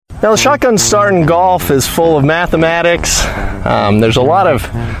Now, the shotgun start in golf is full of mathematics. There's a lot of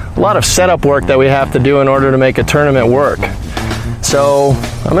setup work that we have to do in order to make a tournament work. So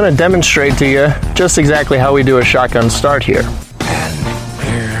I'm going to demonstrate to you just exactly how we do a shotgun start here. And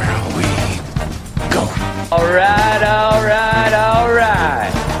here we go. All right, all right, all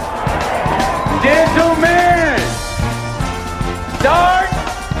right. Gentlemen, start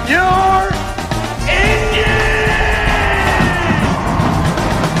your engine!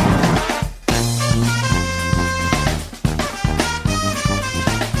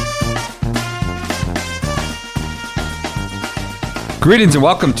 Greetings and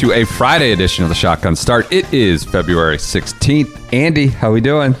welcome to a Friday edition of the Shotgun Start. It is February 16th. Andy, how we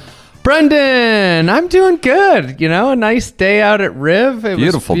doing? Brendan, I'm doing good. You know, a nice day out at Riv. It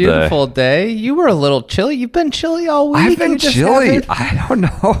was a beautiful day. You were a little chilly. You've been chilly all week. I've been chilly. I don't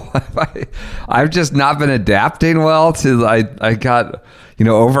know. I've just not been adapting well to, I got,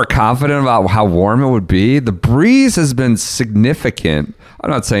 overconfident about how warm it would be. The breeze has been significant.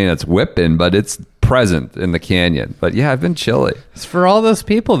 I'm not saying it's whipping, but it's present in the canyon. But yeah, I've been chilly. It's for all those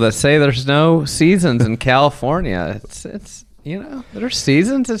people that say there's no seasons in California. It's there's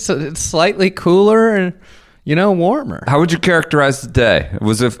seasons. It's slightly cooler and warmer. How would you characterize the day? It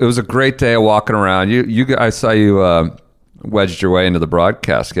was a great day of walking around. I saw you wedged your way into the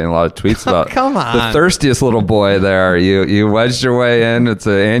broadcast, getting a lot of tweets about come on. The thirstiest little boy there. You wedged your way in. It's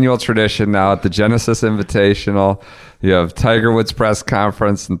an annual tradition now at the Genesis Invitational. You have Tiger Woods press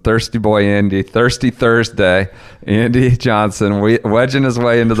conference and Thirsty Boy Andy, Thirsty Thursday, Andy Johnson wedging his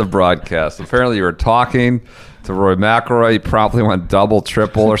way into the broadcast. Apparently you were talking to Roy McIlroy. He probably went double,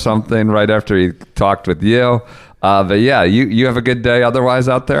 triple or something right after he talked with you. But yeah, you have a good day otherwise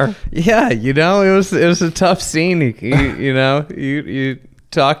out there? Yeah, it was a tough scene. You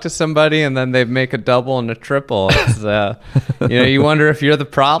talk to somebody and then they make a double and a triple. It's, you wonder if you're the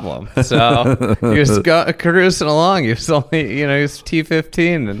problem. So he was cruising along. He was only, he was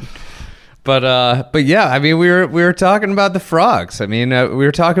T15 but yeah, I mean, we were talking about the frogs. I mean, we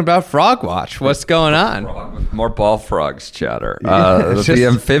were talking about Frog Watch. What's going on? More ball frogs chatter. The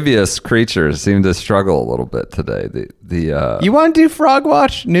amphibious creatures seem to struggle a little bit today. You want to do Frog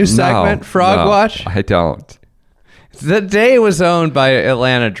Watch? New segment, Frog Watch? I don't. The day was owned by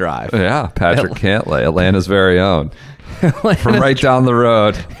Atlanta Drive. Yeah, Patrick Cantlay, Atlanta's very own. From right down the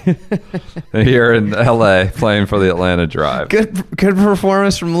road here in LA, playing for the Atlanta Drive. Good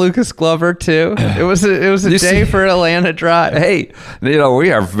performance from Lucas Glover too. It was a day for Atlanta Drive. Hey,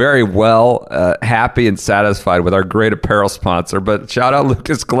 we are very well happy and satisfied with our great apparel sponsor. But shout out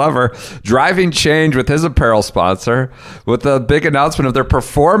Lucas Glover, driving change with his apparel sponsor with a big announcement of their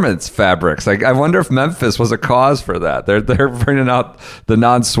performance fabrics. I wonder if Memphis was a cause for that. They're bringing out the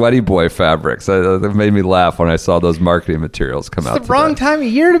non-sweaty boy fabrics. That made me laugh when I saw those marketing materials come out. It's the wrong time of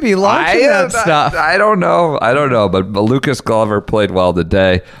year to be launching that stuff. I don't know, but Lucas Glover played well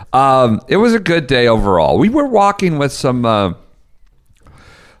today. It was a good day overall. We were walking with a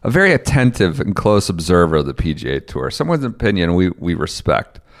very attentive and close observer of the PGA Tour, someone's opinion we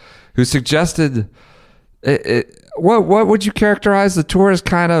respect, who suggested what would you characterize the tour as?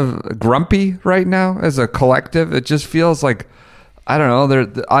 Kind of grumpy right now as a collective. It just feels like, I don't know, they're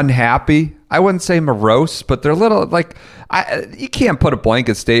unhappy. I wouldn't say morose, but they're a little you can't put a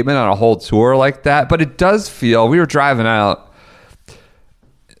blanket statement on a whole tour like that, but it does feel, we were driving out,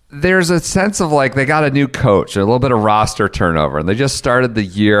 there's a sense of like they got a new coach, a little bit of roster turnover, and they just started the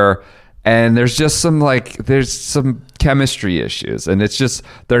year, and there's just some chemistry issues, and it's just,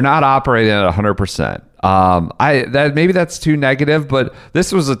 they're not operating at 100%. Maybe that's too negative, but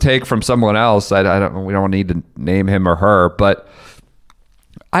this was a take from someone else. We don't need to name him or her, but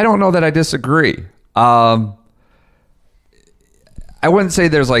I don't know that I disagree. I wouldn't say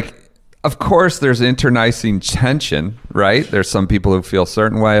there's of course there's internecine tension, right? There's some people who feel a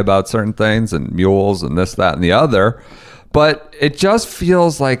certain way about certain things and mules and this, that, and the other. But it just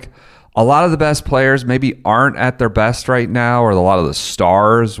feels like a lot of the best players maybe aren't at their best right now, or a lot of the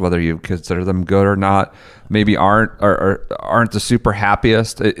stars, whether you consider them good or not, maybe aren't the super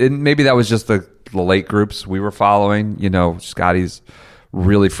happiest. Maybe that was just the late groups we were following. Scotty's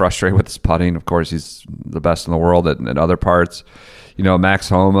really frustrated with his putting. Of course, he's the best in the world at other parts. Max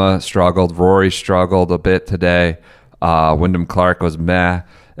Homa struggled. Rory struggled a bit today. Wyndham Clark was meh.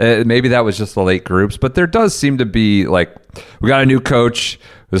 Maybe that was just the late groups, but there does seem to be we got a new coach.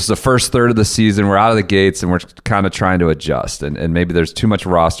 This is the first third of the season. We're out of the gates and we're kind of trying to adjust, and maybe there's too much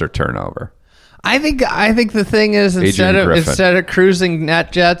roster turnover. I think the thing is instead of cruising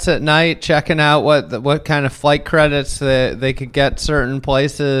net jets at night, checking out what kind of flight credits they could get certain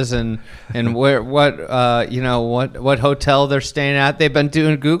places and what hotel they're staying at, they've been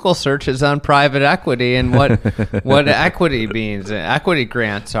doing Google searches on private equity and what equity means and equity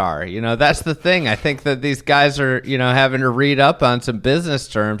grants are. That's the thing. I think that these guys are having to read up on some business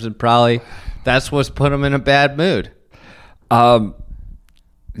terms, and probably that's what's put them in a bad mood. Do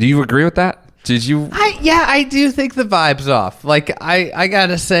you agree with that? Did you? I do think the vibe's off. Like I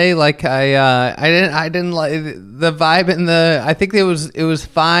gotta say, like I didn't like the vibe in the. I think it was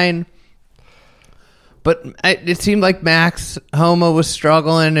fine, but it seemed like Max Homa was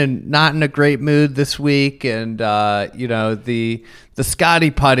struggling and not in a great mood this week, and the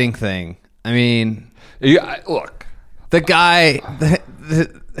Scotty putting thing. I mean, look, the guy.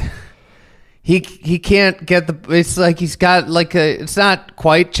 He can't get it's like he's got like it's not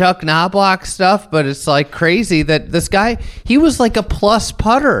quite Chuck Knobloch stuff, but it's like crazy that this guy, he was like a plus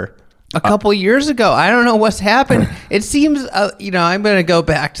putter a couple years ago. I don't know what's happened. It seems, I'm going to go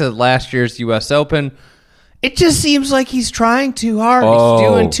back to last year's U.S. Open. It just seems like he's trying too hard. He's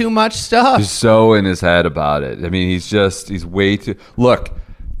doing too much stuff. He's so in his head about it. I mean, he's way too... Look,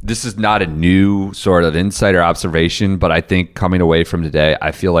 this is not a new sort of insider observation, but I think coming away from today,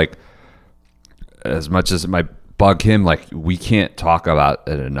 I feel like as much as it might bug him, like, we can't talk about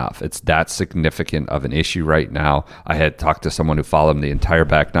it enough. It's that significant of an issue right now. I had talked to someone who followed him the entire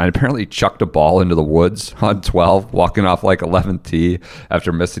back nine. Apparently he chucked a ball into the woods on 12, walking off like 11th tee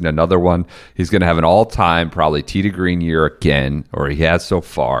after missing another one. He's going to have an all-time probably tee to green year again, or he has so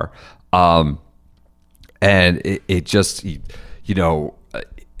far. And it just, and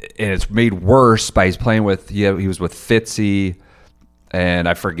it's made worse by he's playing with, he was with Fitzy and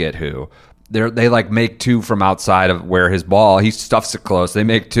I forget who. They like make two from outside of where his ball, he stuffs it close. They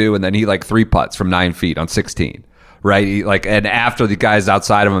make two, and then he like three putts from 9 feet on 16, right? And after the guys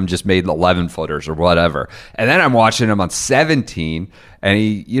outside of him just made 11 footers or whatever. And then I'm watching him on 17, and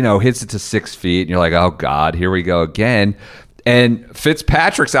he, hits it to 6 feet, and you're like, oh God, here we go again. And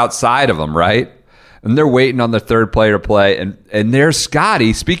Fitzpatrick's outside of him, right? And they're waiting on the third player to play. And there's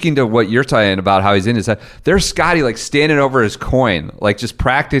Scotty, speaking to what you're saying about how he's in his head, there's Scotty like standing over his coin, like just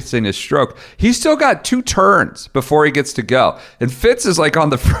practicing his stroke. He's still got 2 turns before he gets to go. And Fitz is like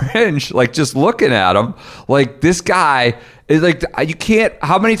on the fringe, like just looking at him. Like, this guy is like, you can't,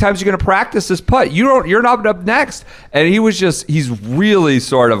 how many times are you going to practice this putt? You're not up next. And he's really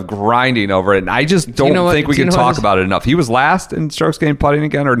sort of grinding over it. And I just don't think we can talk about it enough. He was last in strokes gained putting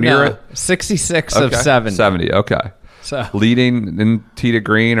again, or near it? 66 of 70. 70, okay. So leading in tee to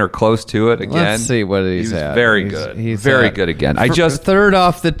green or close to it again. Let's see what he's at. Very good. He's very good again. Third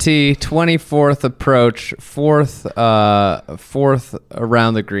off the tee, 24th approach, fourth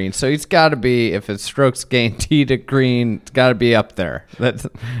around the green. So he's got to be, if it's strokes gained tee to green, it's got to be up there.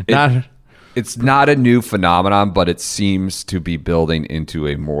 It's not a new phenomenon, but it seems to be building into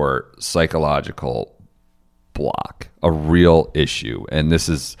a more psychological block, a real issue, and this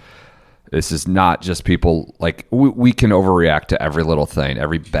is not just people, like, we can overreact to every little thing,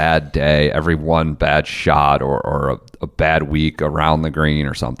 every bad day, every one bad shot or a bad week around the green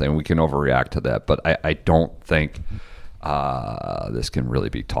or something. We can overreact to that. But I don't think this can really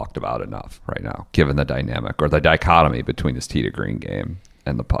be talked about enough right now, given the dynamic or the dichotomy between this tee to green game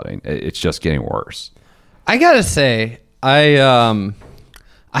and the putting. It's just getting worse. I got to say, I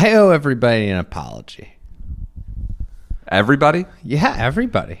owe everybody an apology. Everybody? Yeah,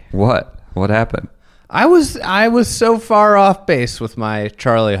 everybody. What happened? I was so far off base with my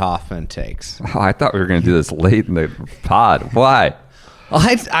Charlie Hoffman takes. Oh, I thought we were going to do this late in the pod. Why? Well,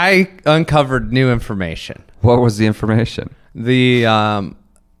 I uncovered new information. What was the information? The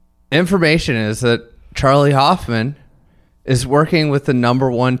information is that Charlie Hoffman is working with the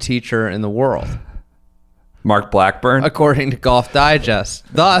 #1 teacher in the world. Mark Blackburn? According to Golf Digest.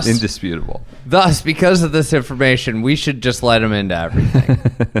 Thus, indisputable. Thus, because of this information, we should just let him into everything.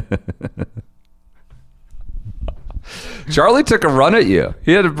 Charlie took a run at you.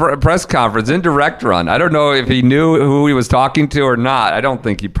 He had a press conference, indirect run. I don't know if he knew who he was talking to or not. I don't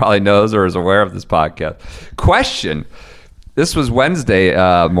think he probably knows or is aware of this podcast. Question. This was Wednesday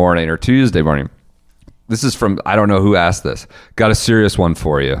morning or Tuesday morning. This is from, I don't know who asked this. Got a serious one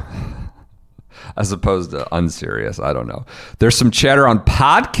for you. As opposed to unserious, I don't know. There's some chatter on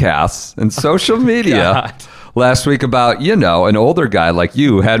podcasts and social media last week about, an older guy like you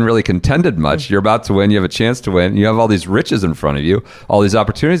who hadn't really contended much. You're about to win. You have a chance to win. You have all these riches in front of you, all these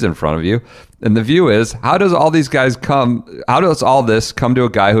opportunities in front of you. And the view is, how does all this come to a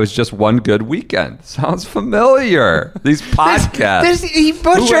guy who has just one good weekend? Sounds familiar. These podcasts. He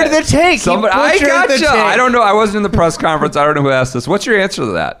butchered the take. I gotcha. I don't know. I wasn't in the press conference. I don't know who asked this. What's your answer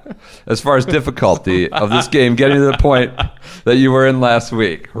to that as far as difficulty of this game getting to the point that you were in last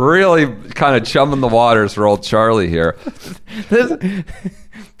week? Really kind of chumming the waters for old Charlie here.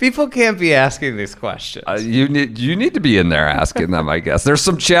 People can't be asking these questions. You need to be in there asking them, I guess. There's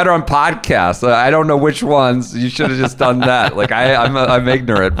some chatter on podcasts. I don't know which ones. You should have just done that. Like I'm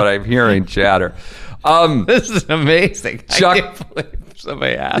ignorant, but I'm hearing chatter. This is amazing. Chuck, I can't believe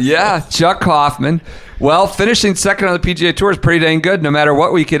somebody asked. Yeah, Chuck Hoffman. Well, finishing second on the PGA Tour is pretty dang good, no matter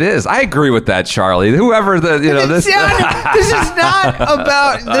what week it is. I agree with that, Charlie. Whoever this is not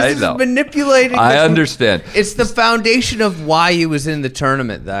about. This is manipulating. I understand. It's the foundation of why he was in the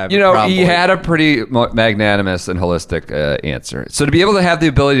tournament. That he had a pretty magnanimous and holistic answer. So to be able to have the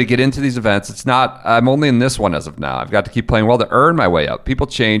ability to get into these events, it's not. I'm only in this one as of now. I've got to keep playing well to earn my way up. People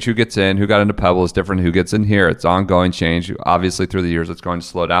change. Who gets in? Who got into Pebble is different. Who gets in here? It's ongoing change. Obviously, through the years, it's going to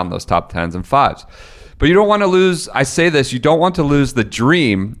slow down those top 10s and 5s. But you don't want to lose, I say this, you don't want to lose the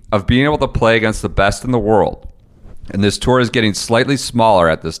dream of being able to play against the best in the world. And this tour is getting slightly smaller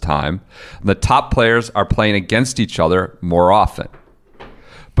at this time. And the top players are playing against each other more often.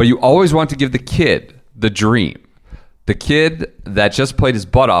 But you always want to give the kid the dream. The kid that just played his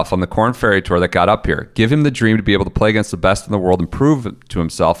butt off on the Korn Ferry Tour that got up here. Give him the dream to be able to play against the best in the world and prove to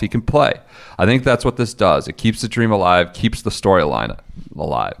himself he can play. I think that's what this does. It keeps the dream alive, keeps the storyline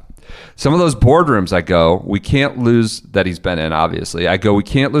alive. Some of those boardrooms we can't lose that he's been in, obviously. We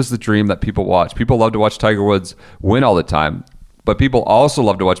can't lose the dream that people watch. People love to watch Tiger Woods win all the time, but people also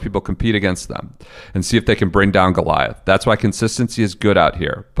love to watch people compete against them and see if they can bring down Goliath. That's why consistency is good out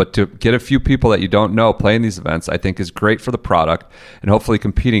here. But to get a few people that you don't know playing these events, I think is great for the product, and hopefully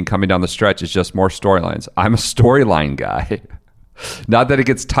competing coming down the stretch is just more storylines. I'm a storyline guy. Not that it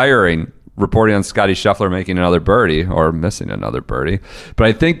gets tiring reporting on Scotty Scheffler making another birdie or missing another birdie. But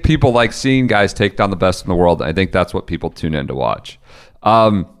I think people like seeing guys take down the best in the world. I think that's what people tune in to watch.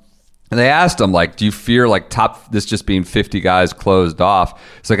 And they asked him, do you fear this just being 50 guys closed off?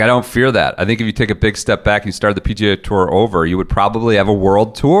 It's I don't fear that. I think if you take a big step back and you start the PGA Tour over, you would probably have a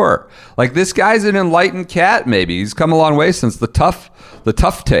world tour. This guy's an enlightened cat, maybe. He's come a long way since the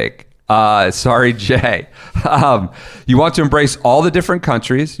tough take. Sorry, Jay. You want to embrace all the different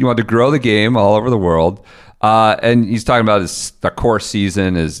countries. You want to grow the game all over the world. And he's talking about the core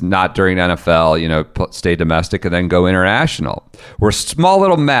season is not during NFL, stay domestic and then go international. We're a small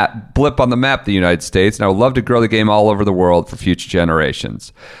little blip on the map, the United States, and I would love to grow the game all over the world for future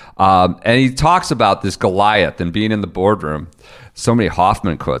generations. And he talks about this Goliath and being in the boardroom. So many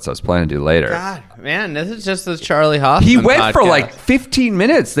Hoffman quotes I was planning to do later. God, man, this is just the Charlie Hoffman He went podcast. for 15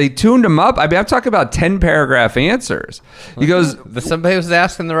 minutes. They tuned him up. I mean, I'm talking about 10-paragraph answers. He goes... Somebody was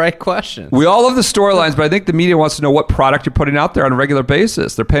asking the right questions. We all love the storylines, but I think the media wants to know what product you're putting out there on a regular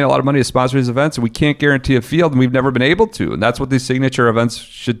basis. They're paying a lot of money to sponsor these events, and we can't guarantee a field, and we've never been able to. And that's what these signature events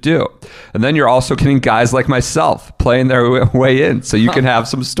should do. And then you're also getting guys like myself playing their way in, so you can have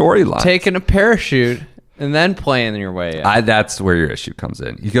some storylines. Taking a parachute... and then playing your way in. That's where your issue comes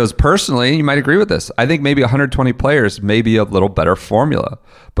in. He goes, personally, you might agree with this. I think maybe 120 players may be a little better formula,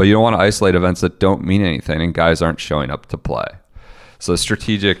 but you don't want to isolate events that don't mean anything and guys aren't showing up to play. So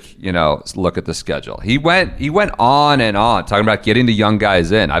strategic, look at the schedule. He went on and on talking about getting the young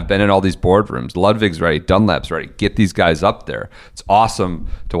guys in. I've been in all these boardrooms. Ludwig's ready. Dunlap's ready. Get these guys up there. It's awesome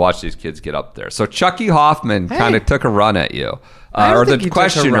to watch these kids get up there. So Chucky Hoffman kind of took a run at you. Or the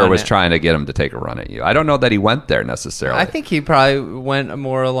questioner was trying to get him to take a run at you. I don't know that he went there necessarily. I think he probably went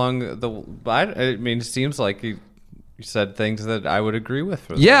more along the... I mean, it seems like he said things that I would agree with.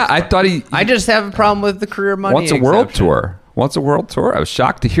 Yeah, I thought he... I just have a problem with the career money wants a world tour. Wants a world tour. I was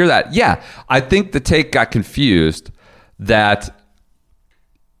shocked to hear that. Yeah, I think the take got confused that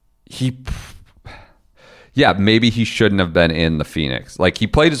maybe he shouldn't have been in the Phoenix. He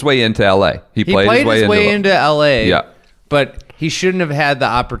played his way into LA. He played his way into LA. Yeah. But he shouldn't have had the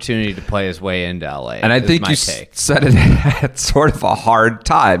opportunity to play his way into LA. And I think you said it at sort of a hard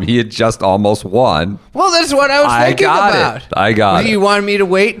time. He had just almost won. Well, that's what I was thinking about. I got it. You wanted me to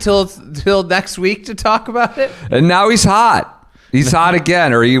wait till next week to talk about it? And now he's hot. He's hot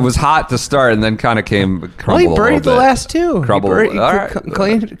again, or he was hot to start and then kind of crumbled Well, he birdied the last two. Crumbled. He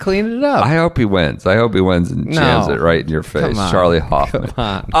cleaned it up. I hope he wins. And jams it right in your face. Charlie Hoffman.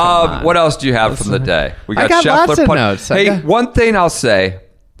 Come on. What else do you have from the day? We got Scheffler lots of notes. Hey, one thing I'll say.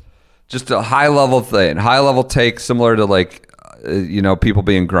 Just a high level thing, high level take, similar to like, people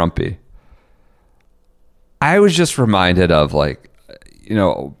being grumpy. I was just reminded of like,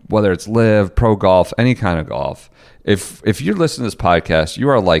 whether it's live, pro golf, any kind of golf. If you listen to this podcast, you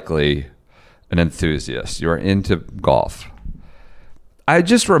are likely an enthusiast. You are into golf. I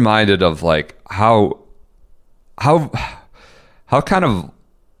just reminded of like how kind of,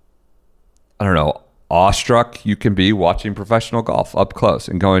 I don't know, awestruck you can be watching professional golf up close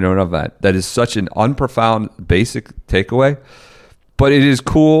and going to an event. That is such an unprofound basic takeaway, but it is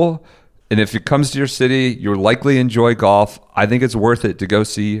cool. And if it comes to your city, you'll likely enjoy golf. I think it's worth it to go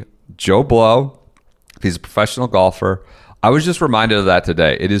see Joe Blow. He's a professional golfer. I was just reminded of that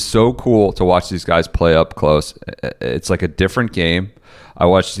today. It is so cool to watch these guys play up close. It's like a different game. I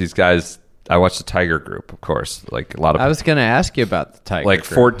watched these guys. I watched the Tiger Group, of course. Like a lot of. I was going to ask you about the Tiger like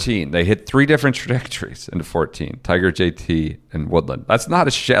Group. 14. They hit 3 different trajectories into 14. Tiger, JT, and Woodland. That's not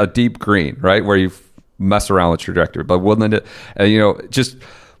a deep green, right? Where you mess around with trajectory. But Woodland, just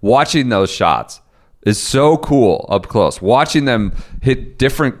watching those shots is so cool up close. Watching them hit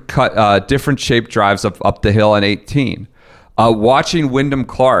different shaped drives up the hill in 18. Watching Wyndham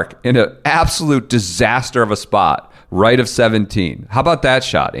Clark in an absolute disaster of a spot, right of 17. How about that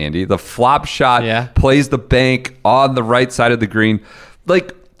shot, Andy? The flop shot plays the bank on the right side of the green.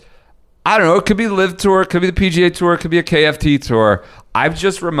 Like, I don't know. It could be the Live Tour. It could be the PGA Tour. It could be a KFT Tour. I'm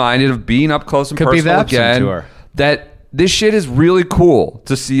just reminded of being up close and personal again. Tour. That this shit is really cool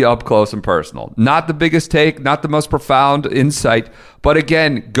to see up close and personal. Not the biggest take, not the most profound insight, but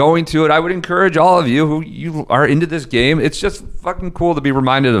again, going to it, I would encourage all of you who you are into this game. It's just fucking cool to be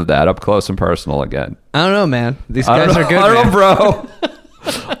reminded of that up close and personal again. I don't know, man. These guys are good. I don't know, bro.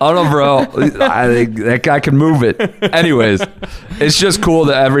 I don't know, bro. I think that guy can move it. Anyways, it's just cool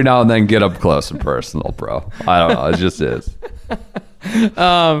to every now and then get up close and personal, bro. I don't know. It just is.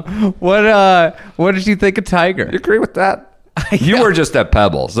 What did you think of Tiger? You agree with that? You were just at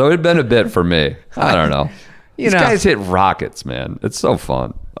Pebble, so it'd been a bit for me. I don't know. These guys hit rockets, man. It's so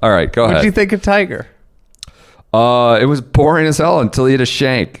fun. All right, go ahead. What did you think of Tiger? It was boring as hell until he hit a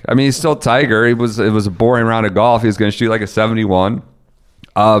shank. I mean, he's still Tiger. It was a boring round of golf. He was going to shoot like a 71.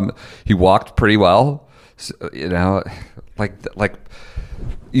 He walked pretty well. So, like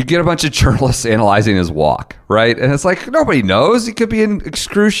you get a bunch of journalists analyzing his walk, right? And it's like, nobody knows. He could be in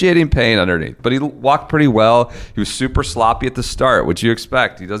excruciating pain underneath, but he walked pretty well. He was super sloppy at the start, which you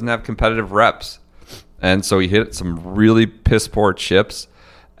expect. He doesn't have competitive reps. And so he hit some really piss poor chips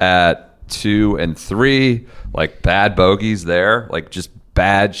at 2 and 3, like bad bogeys there, like just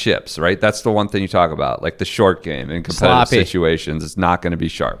bad chips, right? That's the one thing you talk about, like the short game in competitive situations. It's not going to be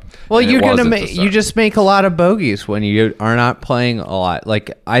sharp. Well, you just make a lot of bogeys when you are not playing a lot.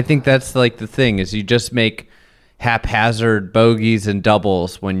 Like, I think that's like the thing is you just make haphazard bogeys and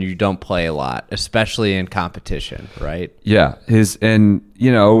doubles when you don't play a lot, especially in competition, right? Yeah, he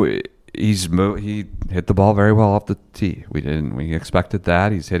hit the ball very well off the tee. We expected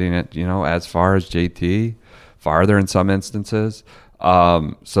that. He's hitting it, as far as JT, farther in some instances.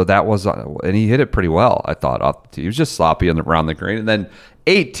 So that was, and he hit it pretty well, I thought, off the tee. He was just sloppy around the green. And then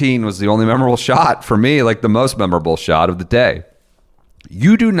 18 was the only memorable shot for me, like the most memorable shot of the day.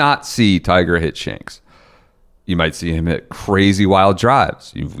 You do not see Tiger hit shanks. You might see him hit crazy wild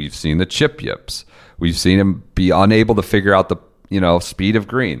drives. We've seen the chip yips. We've seen him be unable to figure out the, speed of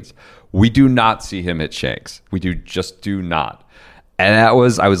greens. We do not see him hit shanks. We just do not. And I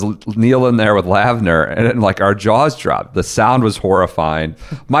was kneeling there with Lavner, and like our jaws dropped. The sound was horrifying.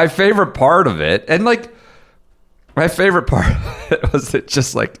 My favorite part of it, was it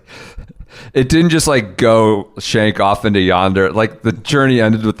just like, it didn't just like go shank off into yonder. Like the journey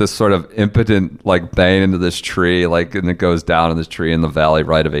ended with this sort of impotent like bang into this tree, like, and it goes down in this tree in the valley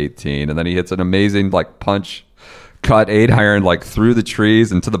right of 18, and then he hits an amazing like punch cut 8-iron like through the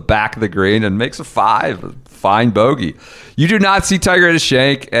trees and to the back of the green and makes a 5. Fine bogey. You do not see Tiger at a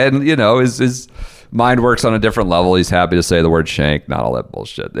shank, and his mind works on a different level. He's happy to say the word shank, not all that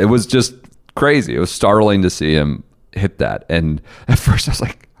bullshit. It was just crazy. It was startling to see him hit that. And at first I was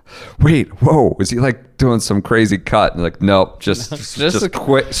like, wait, whoa, is he like doing some crazy cut? And like, nope, just a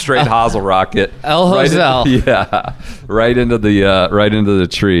quick straight hosel rocket. Right into the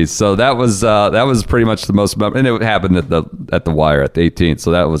trees. So that was pretty much the most and it happened at the wire at the 18th.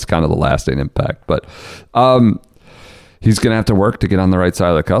 So that was kind of the lasting impact. But he's gonna have to work to get on the right side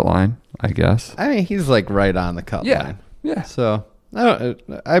of the cut line, I guess. I mean, he's like right on the cut line. Yeah. So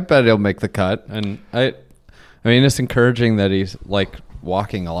I bet he'll make the cut, and I mean, it's encouraging that he's like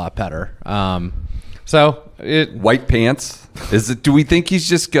walking a lot better. So white pants. Do we think he's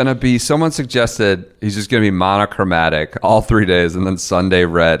just gonna be? Someone suggested he's just gonna be monochromatic all 3 days, and then Sunday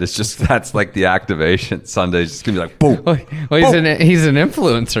red. It's just that's like the activation. Sunday's just gonna be like boom. Well, he's an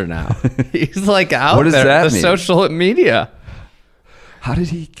influencer now. He's like out What does there. that The mean? social media. How did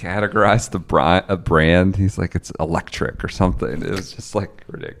he categorize a brand? He's like, it's electric or something. It was just like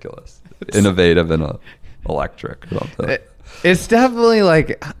ridiculous, innovative and electric or something. It's definitely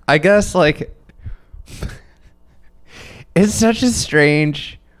like, I guess like, it's such a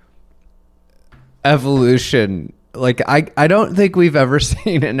strange evolution. Like I don't think we've ever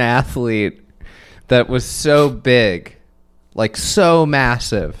seen an athlete that was so big, like so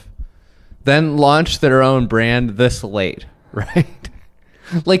massive, then launch their own brand this late, right?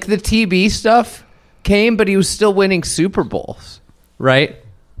 Like the TB stuff came, but he was still winning Super Bowls, right?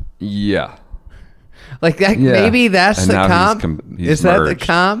 Yeah. Like that. Yeah. Maybe that's And the now comp. he's Is that the merged.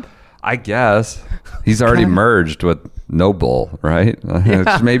 comp? I guess he's already merged with Noble, right?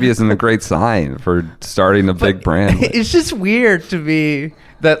 Which maybe isn't a great sign for starting a big brand. It's just weird to me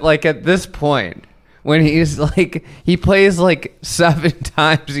that like at this point, when he's like he plays like 7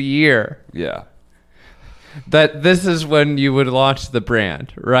 times a year, Yeah. that this is when you would launch the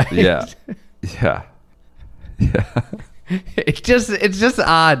brand, right? Yeah. Yeah. Yeah. It's just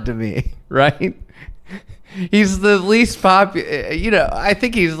odd to me, right? He's the least popular. You know, I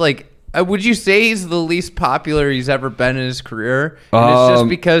think he's like. Would you say he's the least popular he's ever been in his career? And it's just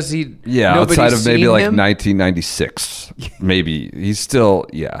because nobody's outside of maybe seen like him? 1996, maybe he's still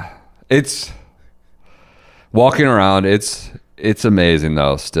It's walking around. It's amazing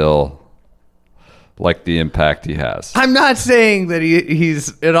though. Still, like the impact he has. I'm not saying that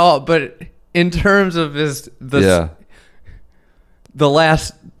he's at all, but in terms of the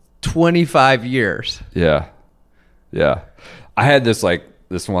last 25 years. Yeah. I had this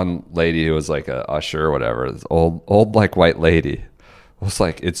one lady who was like a usher or whatever, this old like white lady, was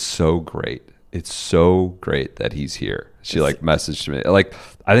like, it's so great that he's here. She like messaged me, like,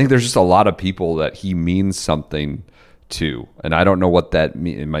 I think there's just a lot of people that he means something to, and I don't know what that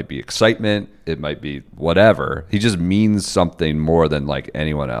means. It might be excitement, it might be whatever. He just means something more than like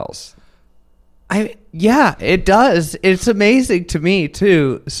anyone else. Yeah, it does. It's amazing to me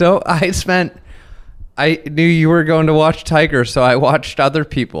too. So I knew you were going to watch Tiger, so I watched other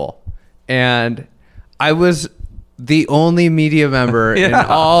people, and I was the only media member in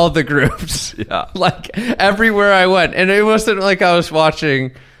all the groups. Yeah. Like everywhere I went, and it wasn't like I was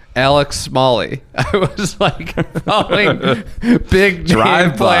watching Alex Smalley. I was like following big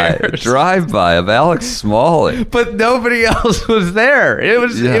Drive by of Alex Smalley. but nobody else was there. It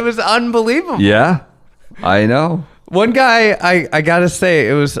was unbelievable. Yeah, I know. One guy, I gotta say,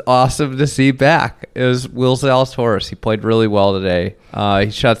 it was awesome to see back. It was Will Zalatoris. He played really well today.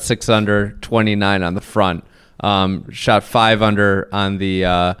 He shot 6 under, 29 on the front. Shot 5 under on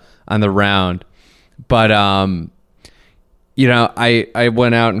the round. But you know, I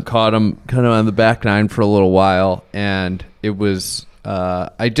went out and caught him kind of on the back nine for a little while, and it was I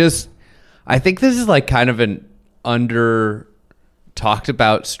think this is like kind of an under talked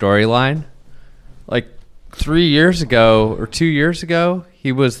about storyline. Like 3 years ago or 2 years ago,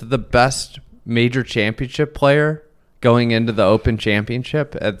 he was the best major championship player going into the Open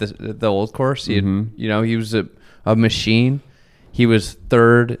Championship at the old course. He had, you know, he was a machine. He was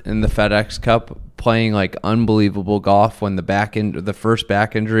third in the FedEx Cup, playing like unbelievable golf when the first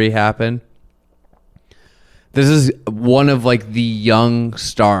back injury happened. This is one of like the young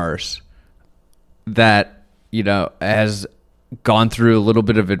stars that, you know, has gone through a little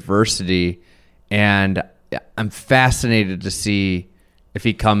bit of adversity, and I'm fascinated to see if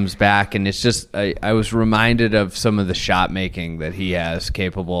he comes back. And it's just, I was reminded of some of the shot making that he has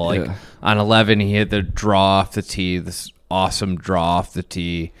capable. Like on 11, he hit the draw off the tee, this awesome draw off the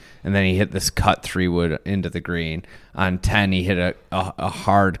tee, and then he hit this cut 3-wood into the green. On 10, he hit a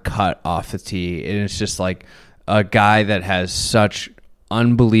hard cut off the tee, and it's just like a guy that has such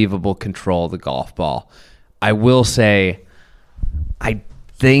unbelievable control of the golf ball. I will say, I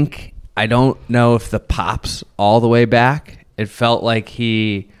don't know if the pop's all the way back. It felt like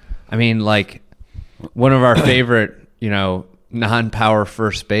like one of our favorite, you know, non-power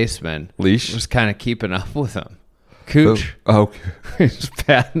first baseman Leash was kind of keeping up with him. Cooch. Oh. He's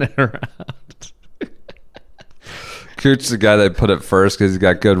patting it around. Cooch's the guy they put at first because he's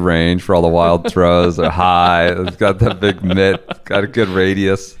got good range for all the wild throws. They're high. He's got that big mitt. Got a good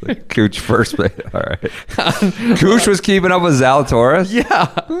radius. Cooch first base. All right. Cooch was keeping up with Zalatoris? Yeah.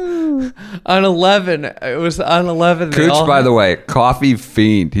 On 11. It was on 11. Cooch, by the way, coffee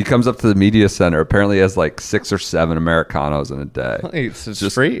fiend. He comes up to the media center. Apparently he has like 6 or 7 Americanos in a day. It's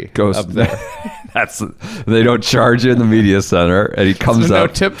just free goes up there. They don't charge you in the media center, and he comes no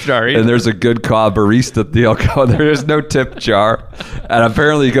up. tip jar either. And there's a good barista deal going. There is no tip jar, and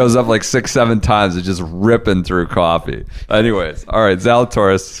apparently he goes up like 6-7 times and just ripping through coffee. Anyways, all right,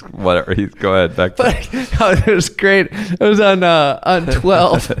 Zalatoris, whatever. Go ahead. Back to It was great. It was on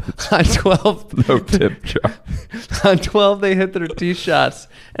 12. On 12, no tip jar. on 12 they hit their tee shots.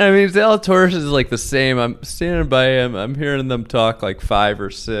 And I mean, Zalatoris is like the same. I'm standing by him. I'm hearing them talk like 5 or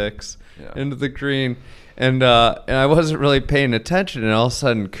 6 into the green. And I wasn't really paying attention. And all of a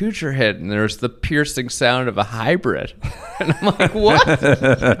sudden, Kuchar hit, and there's the piercing sound of a hybrid. And I'm like, what?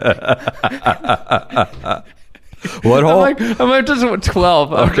 What hole? I'm just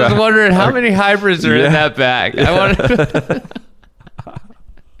 12. I'm just wondering how many hybrids are in that bag. I wanted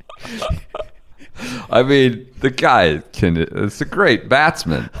I mean, the guy it's a great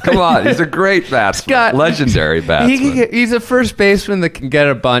batsman. Come on, he's a great batsman. Scott, legendary batsman. He's a first baseman that can get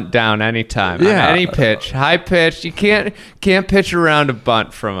a bunt down anytime, on any pitch, high pitch. You can't pitch around a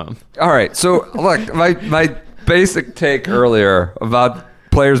bunt from him. All right, so look, my basic take earlier about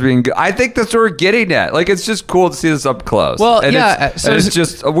players being good, I think that's what we're getting at. Like, it's just cool to see this up close. Well, and yeah. it's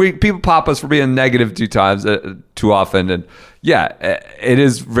just people pop us for being negative too often, and yeah, it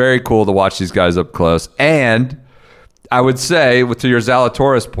is very cool to watch these guys up close. And I would say, to your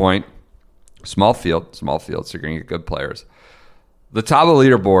Zalatoris point, small field, so you're going to get good players. The top of the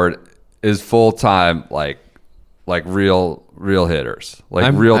leaderboard is full time, like real hitters,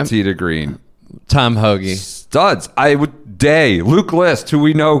 like real tee to green. Tom Hoagie. Studs. Luke List, who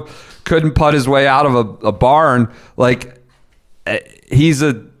we know couldn't putt his way out of a barn. Like, he's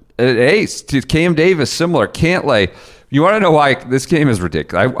an ace. To Cam Davis, similar. Cantlay. You want to know why this game is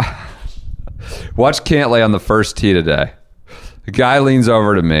ridiculous? I watched Cantlay on the first tee today. The guy leans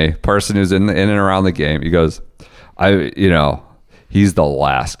over to me, person who's in and around the game. He goes, he's the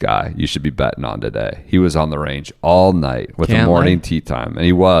last guy you should be betting on today. He was on the range all night with the morning tee time. And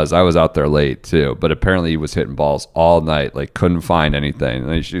I was out there late too, but apparently he was hitting balls all night, like couldn't find anything.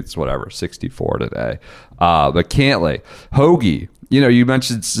 And he shoots 64 today. But Cantlay, Hoagie, you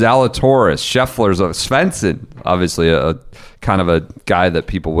mentioned Zalatoris, Scheffler's, Svensson, obviously a kind of a guy that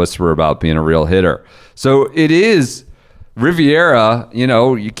people whisper about being a real hitter. So it is Riviera,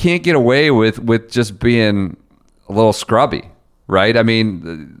 you can't get away with just being a little scrubby. Right? I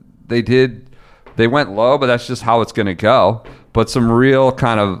mean, they went low, but that's just how it's going to go. But some real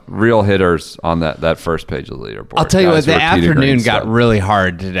hitters on that first page of the leaderboard. I'll tell you what, the afternoon got really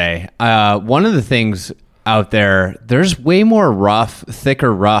hard today. One of the things out there's way more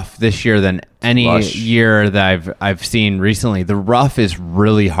thicker rough this year than any year that I've seen recently. The rough is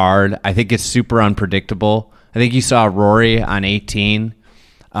really hard. I think it's super unpredictable. I think you saw Rory on 18.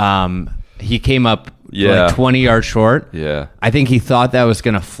 He came up like 20 yards short. Yeah. I think he thought that was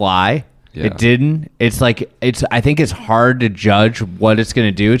going to fly. Yeah. It didn't. I think it's hard to judge what it's going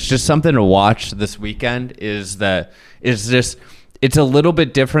to do. It's just something to watch this weekend it's a little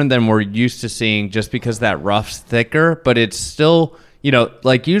bit different than we're used to seeing just because that rough's thicker, but it's still,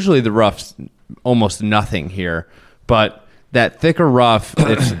 like usually the rough's almost nothing here, but that thicker rough,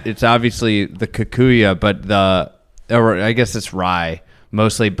 it's obviously the Kikuya, or I guess it's rye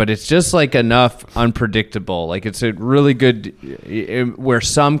mostly, but it's just like enough unpredictable. Like it's a really good where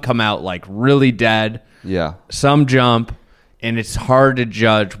some come out like really dead. Yeah. Some jump, and it's hard to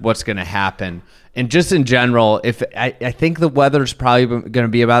judge what's going to happen. And just in general, if I think the weather's probably going to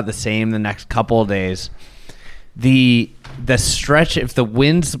be about the same the next couple of days. The stretch, if the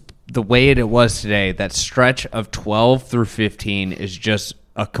wind's the way it was today, that stretch of 12 through 15 is just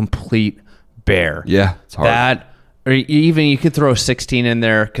a complete bear. Yeah, it's hard. Or even you could throw 16 in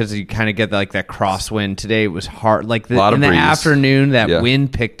there because you kind of get like that crosswind. Today it was hard. Like in the afternoon, that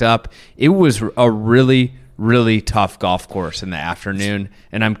wind picked up. It was a really, really tough golf course in the afternoon,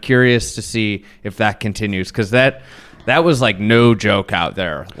 and I'm curious to see if that continues because that was like no joke out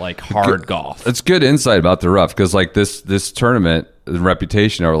there, like hard golf. It's good insight about the rough because like this tournament, the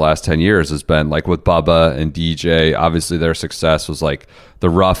reputation over the last 10 years has been like with Bubba and DJ. Obviously, their success was like the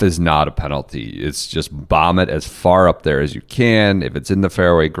rough is not a penalty. It's just bomb it as far up there as you can. If it's in the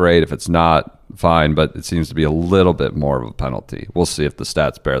fairway, great. If it's not, fine. But it seems to be a little bit more of a penalty. We'll see if the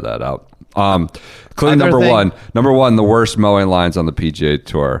stats bear that out. Clearly, number one, the worst mowing lines on the PGA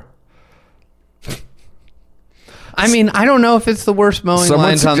Tour. I mean, I don't know if it's the worst mowing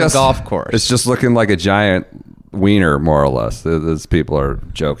lines on the golf course. It's just looking like a giant wiener, more or less. There's people are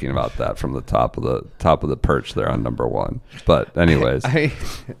joking about that from the top of the perch there on number one. But anyways,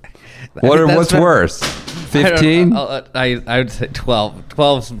 what's worse, 15? I would say 12.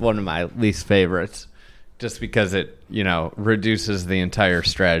 12 is one of my least favorites. just because it, reduces the entire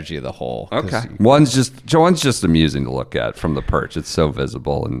strategy of the hole. Okay. One's just amusing to look at from the perch. It's so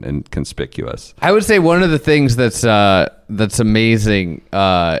visible and conspicuous. I would say one of the things that's amazing,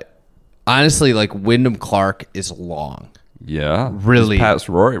 honestly, like Wyndham Clark is long. Yeah. Really. He's past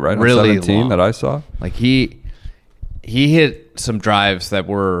Rory, right? Really on 17 long. that I saw. Like he hit some drives that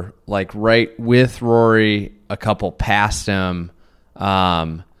were like right with Rory, a couple past him.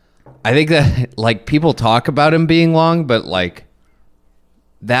 I think that like people talk about him being long, but like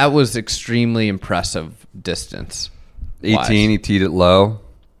that was extremely impressive distance. 18, he teed it low.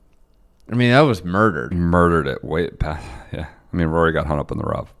 I mean, that was murdered. Murdered it way past. Yeah. I mean, Rory got hung up in the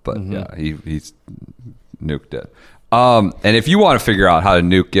rough, but yeah, he's nuked it. And if you want to figure out how to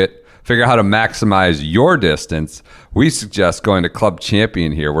nuke it, figure out how to maximize your distance, we suggest going to Club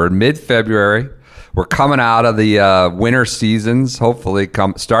Champion here. We're in mid-February. We're coming out of the winter seasons, hopefully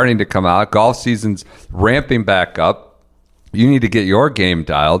starting to come out. Golf season's ramping back up. You need to get your game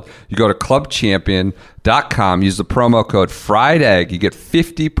dialed. You go to clubchampion.com, use the promo code FRIEDEGG. You get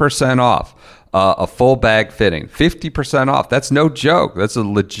 50% off a full bag fitting. 50% off. That's no joke. That's a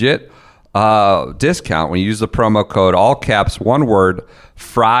legit discount when you use the promo code, all caps, one word,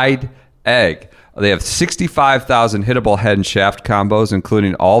 fried egg. They have 65,000 hittable head and shaft combos,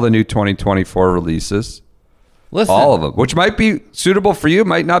 including all the new 2024 releases. Listen, all of them, which might be suitable for you,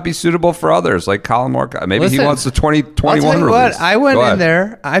 might not be suitable for others, like Colin Moore. Maybe he wants the 2021 release. I went in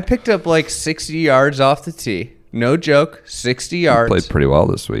there. I picked up like 60 yards off the tee. No joke, 60 yards. Played pretty well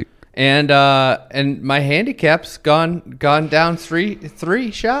this week. And my handicap's gone down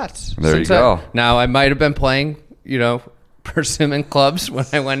three shots. There you go. Now I might have been playing, persimmon clubs when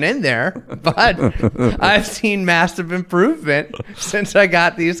I went in there, but I've seen massive improvement since I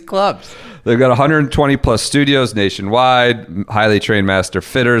got these clubs. They've got 120 plus studios nationwide, highly trained master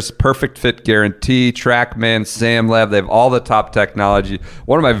fitters, perfect fit guarantee, TrackMan, SamLab. They have all the top technology.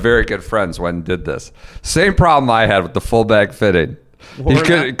 One of my very good friends went and did this. Same problem I had with the full bag fitting. He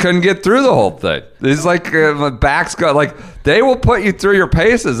couldn't get through the whole thing. He's like, my back's got, like, they will put you through your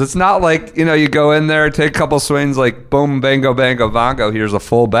paces. It's not like, you go in there, take a couple swings, like, boom, bango, bango, bongo, here's a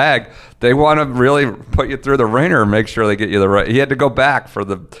full bag. They want to really put you through the ringer and make sure they get you the right. He had to go back for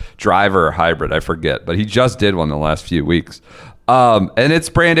the driver or hybrid, I forget. But he just did one the last few weeks. And it's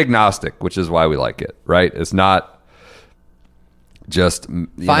brand agnostic, which is why we like it, right? It's not just,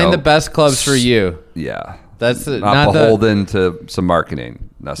 Find the best clubs for you. Yeah. That's not beholden to some marketing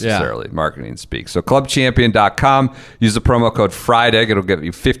necessarily. Yeah. Marketing speaks. So clubchampion.com. Use the promo code FRIEDEGG. It'll get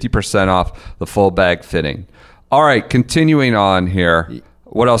you 50% off the full bag fitting. All right, continuing on here.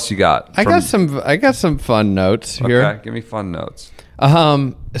 What else you got? I got some fun notes here. Okay, give me fun notes.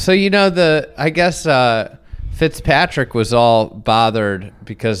 So I guess Fitzpatrick was all bothered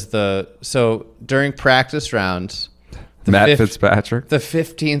because during practice rounds, Fitzpatrick, the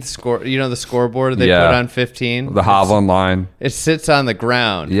 15th score, the scoreboard they put on 15, the Hovland line, it sits on the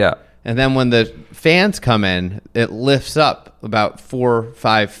ground. Yeah, and then when the fans come in, it lifts up about 4 or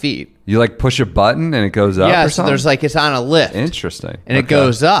 5 feet. You like push a button and it goes up. Yeah, or so something? it's on a lift. Interesting, and it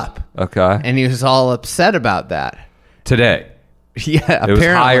goes up. Okay, and he was all upset about that today. Yeah, it apparently. was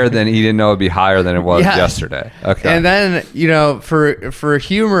higher than he didn't know it'd be higher than it was yesterday. Okay, and then for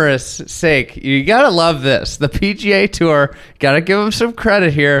humorous sake, you gotta love this. The PGA Tour, gotta give them some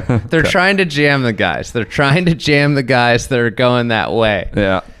credit here. They're trying to jam the guys. They're trying to jam the guys that are going that way.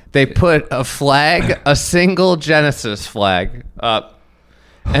 Yeah, they put a flag, a single Genesis flag up.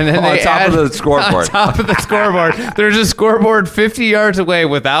 And then on top of the scoreboard. On top of the scoreboard, there's a scoreboard 50 yards away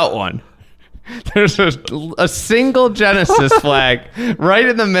without one. There's a single Genesis flag right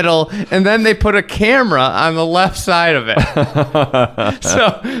in the middle, and then they put a camera on the left side of it.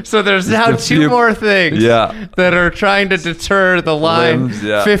 So there's now two more things that are trying to deter the line.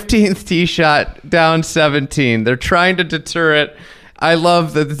 15th tee shot down 17. They're trying to deter it. I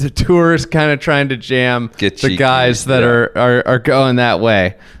love that the tour is kind of trying to jam the guys that are going that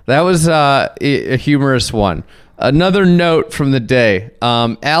way. That was a humorous one. Another note from the day.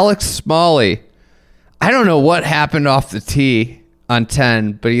 Alex Smalley, I don't know what happened off the tee on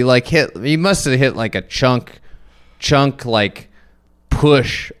 10, but he must have hit like a chunk like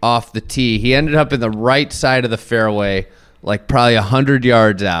push off the tee. He ended up in the right side of the fairway, like probably 100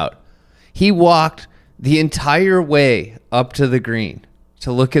 yards out. He walked the entire way up to the green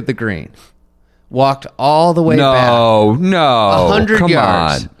to look at the green. Walked all the way back. No. 100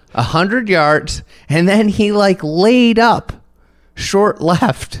 yards. 100 yards, and then he laid up short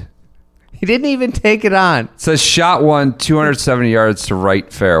left. He didn't even take it on. It says shot 1, 270 yards to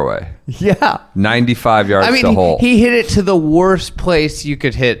right fairway. Yeah. 95 yards to hole. He hit it to the worst place you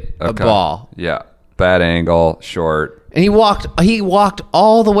could hit a ball. Yeah. bad angle, short. And he walked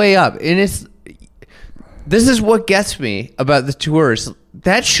all the way up. And this is what gets me about the tours.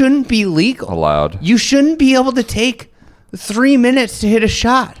 That shouldn't be legal. Allowed. You shouldn't be able to take 3 minutes to hit a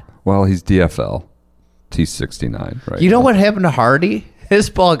shot. Well, he's DFL. T69, right? You know what happened to Hardy? His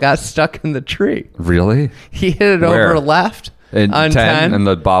ball got stuck in the tree. Really? He hit it Where? over left In on 10. and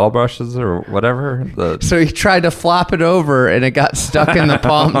the bottle brushes or whatever? So he tried to flop it over, and it got stuck in the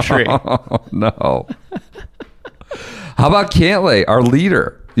palm tree. Oh, no. How about Cantlay, our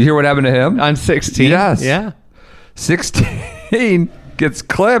leader? You hear what happened to him? On 16? Yes. Yeah. 16 gets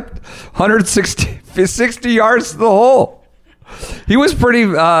clipped, 60 yards to the hole. He was pretty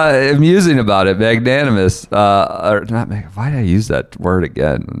amusing about it, magnanimous. Or not, why did I use that word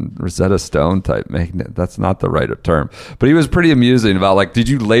again? Rosetta Stone type. That's not the right term. But he was pretty amusing about, like, did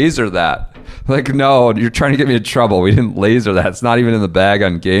you laser that? Like, no, you're trying to get me in trouble. We didn't laser that. It's not even in the bag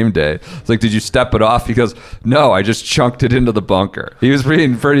on game day. It's like, did you step it off? He goes, no, I just chunked it into the bunker. He was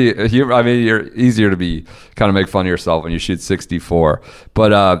being pretty, I mean, you're easier to be kind of make fun of yourself when you shoot 64.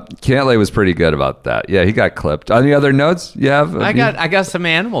 But Cantlay was pretty good about that. Yeah, he got clipped. Any other notes you have? I got some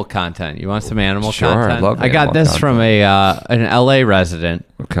animal content. You want some animal Sure, content? I love I got animal this content. from an LA resident.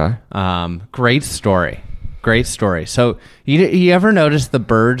 Okay. Great story. Great story. So you ever notice the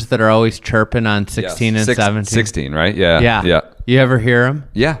birds that are always chirping on 16 and 17? 16, right? Yeah. Yeah. Yeah. You ever hear them?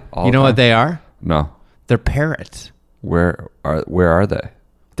 Yeah. You know what they are? No. They're parrots. Where are they?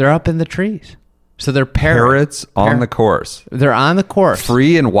 They're up in the trees. So they're Parrots on the course. They're on the course.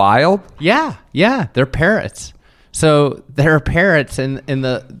 Free and wild? Yeah. They're parrots. So there are parrots in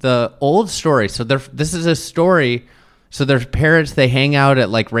the old story. So this is a story. So there's parrots. They hang out at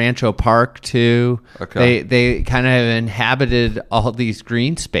like Rancho Park too. Okay. They kind of have inhabited all these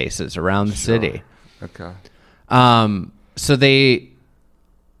green spaces around the city. Okay. So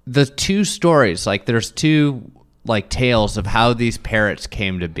the two stories, like there's two like tales of how these parrots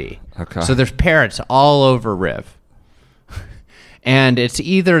came to be. Okay. So there's parrots all over Riv. And it's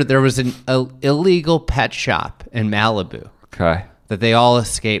either there was an illegal pet shop in Malibu Okay. that they all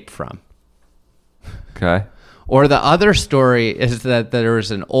escaped from. Okay. Or the other story is that there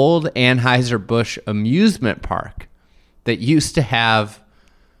was an old Anheuser-Busch amusement park that used to have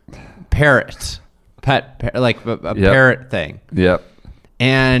parrots, like a parrot thing. Yep.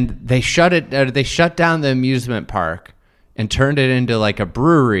 And they shut down the amusement park and turned it into like a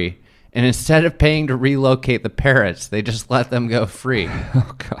brewery. And instead of paying to relocate the parrots, they just let them go free.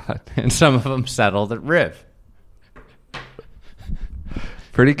 Oh, God. And some of them settled at Riv.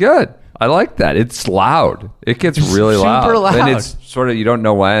 Pretty good. I like that. It's loud. It gets really super loud. And it's sort of, you don't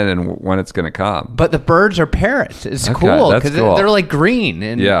know when it's going to come. But the birds are parrots. It's Okay, cool that's because cool. they're like green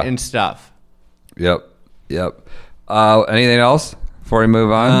and stuff. Yep. Anything else before we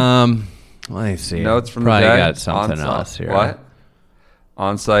move on? Let me see. Notes from Probably the day? got something On-site. else here. What?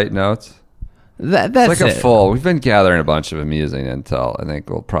 On-site notes? That's It's like it. a full. We've been gathering a bunch of amusing intel. I think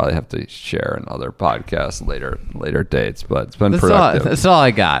we'll probably have to share in other podcasts later dates. But it's been productive. That's all I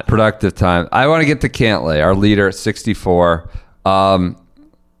got. Productive time. I want to get to Cantlay, our leader at 64. What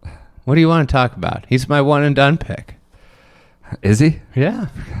do you want to talk about? He's my one and done pick. Is he? Yeah.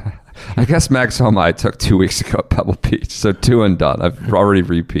 I guess Max Homa I took 2 weeks ago at Pebble Beach. So 2 and done. I've already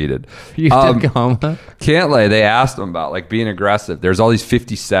repeated. You took Homa? Cantlay, they asked him about like being aggressive. There's all these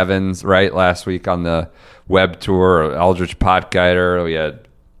 57s, right? Last week on the web tour, Eldridge Potgieter, we had,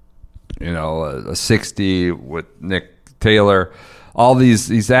 a 60 with Nick Taylor. All these,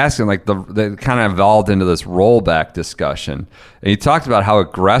 he's asking, like, they kind of evolved into this rollback discussion. And he talked about how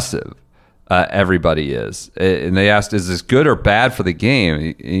aggressive everybody is. And they asked, is this good or bad for the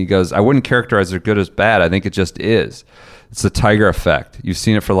game? He goes, I wouldn't characterize it good as bad. I think it just is. It's the Tiger effect. You've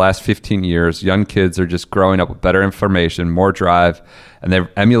seen it for the last 15 years. Young kids are just growing up with better information, more drive, and they're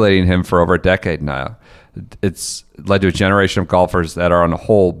emulating him for over a decade now. It's led to a generation of golfers that are on the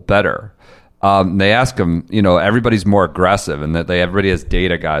whole better. They ask him, everybody's more aggressive, and that everybody has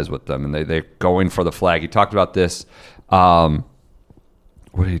data guys with them, and they're going for the flag. He talked about this.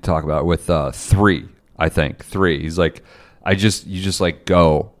 What did he talk about with 3? I think 3. He's like, you just like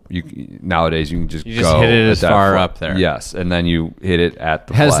go. Nowadays you can just You just hit it as far up there. Yes, and then you hit it at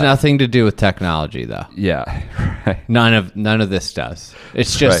the Has flag. nothing to do with technology though. Yeah, right. None of this does.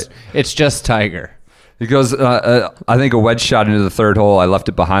 It's just Tiger. He goes, I think a wedge shot into the third hole. I left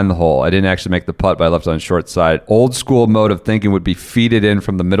it behind the hole. I didn't actually make the putt, but I left it on the short side. Old school mode of thinking would be feed it in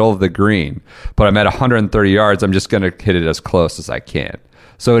from the middle of the green. But I'm at 130 yards. I'm just going to hit it as close as I can.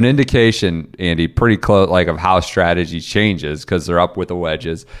 So an indication, Andy, pretty close, like of how strategy changes because they're up with the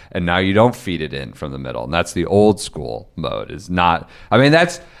wedges, and now you don't feed it in from the middle. And that's the old school mode. Is not. I mean,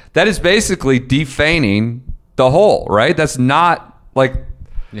 that's that is basically defaning the hole, right? That's not like,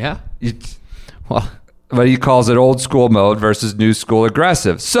 Yeah. well, but he calls it old school mode versus new school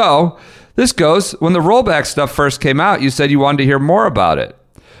aggressive. So this goes, when the rollback stuff first came out, you said you wanted to hear more about it.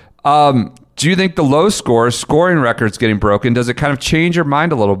 Do you think the low scoring records getting broken, does it kind of change your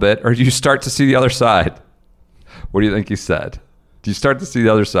mind a little bit, or do you start to see the other side? What do you think he said? Do you start to see the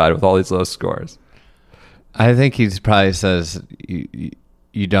other side with all these low scores? I think he probably says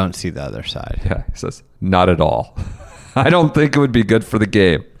you don't see the other side. Yeah, he says, not at all. I don't think it would be good for the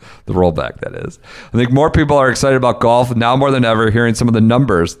game. The rollback, that is. I think more people are excited about golf now more than ever, hearing some of the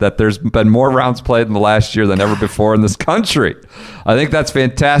numbers that there's been more rounds played in the last year than ever before in this country. I think that's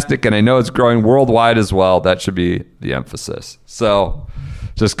fantastic, and I know it's growing worldwide as well. That should be the emphasis. So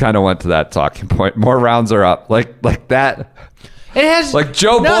just kind of went to that talking point. More rounds are up. Like that. It has like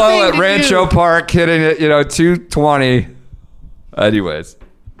Joe Blow at Rancho Park hitting it, 220. Anyways.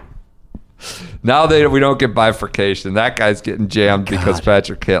 Now we don't get bifurcation. That guy's getting jammed because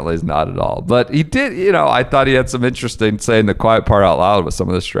Patrick Cantlay's not at all. But he did, I thought he had some interesting saying the quiet part out loud with some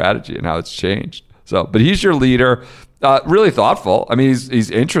of the strategy and how it's changed. So, but he's your leader, really thoughtful. I mean,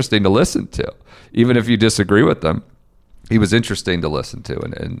 he's interesting to listen to, even if you disagree with him. He was interesting to listen to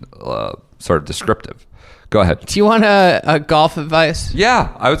and sort of descriptive. Go ahead. Do you want a golf advice?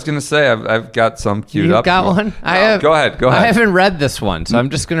 Yeah, I was going to say I've got some queued up. You got one? No, go ahead. I haven't read this one, so I'm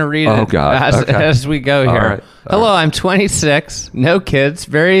just going to read Oh, it God. as we go here. All right. Hello, I'm 26, no kids,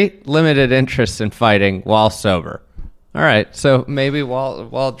 very limited interest in fighting while sober. All right, so maybe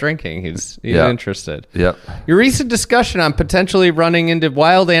while drinking, he's interested. Yep. Your recent discussion on potentially running into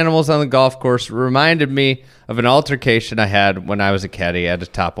wild animals on the golf course reminded me of an altercation I had when I was a caddy at a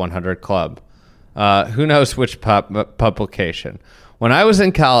top 100 club. Who knows which publication. When I was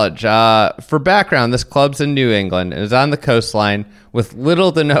in college, for background, this club's in New England and is on the coastline with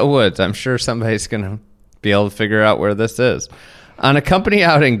little to no woods. I'm sure somebody's going to be able to figure out where this is. On a company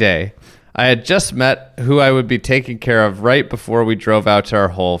outing day, I had just met who I would be taking care of right before we drove out to our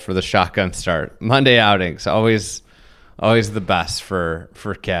hole for the shotgun start. Monday outings, always the best for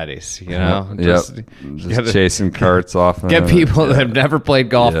caddies, Just chasing carts off. Get people that have never played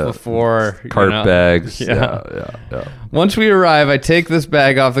golf before. Cart bags. Yeah. Once we arrive, I take this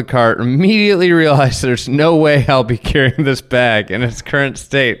bag off the cart and immediately realize there's no way I'll be carrying this bag in its current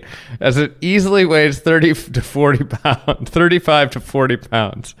state, as it easily weighs 35 to 40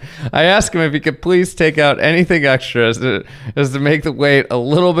 pounds. I ask him if he could please take out anything extra as to make the weight a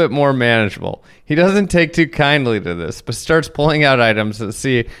little bit more manageable. He doesn't take too kindly to this, but starts pulling out items to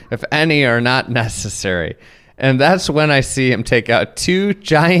see if any are not necessary. And that's when I see him take out 2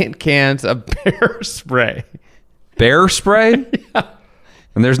 giant cans of bear spray. Bear spray? Yeah.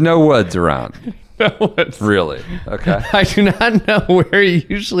 And there's no woods around. No woods. Really? Okay. I do not know where he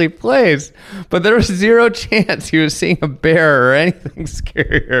usually plays, but there was zero chance he was seeing a bear or anything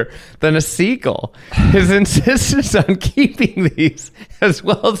scarier than a seagull. His insistence on keeping these, as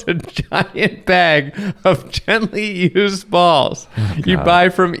well as a giant bag of gently used balls you buy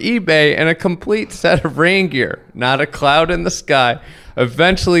from eBay, and a complete set of rain gear, not a cloud in the sky,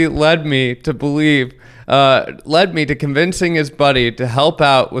 eventually led me to convincing his buddy to help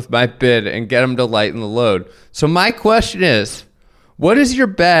out with my bid and get him to lighten the load. So my question is, what is your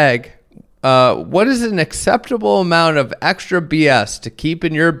bag? What is an acceptable amount of extra BS to keep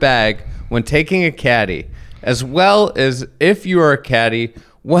in your bag when taking a caddy? As well as, if you are a caddy,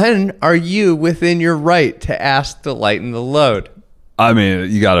 when are you within your right to ask to lighten the load? I mean,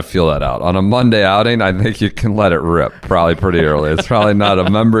 you got to feel that out. On a Monday outing, I think you can let it rip probably pretty early. It's probably not a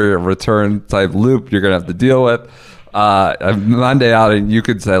member return type loop you're going to have to deal with. A Monday outing, you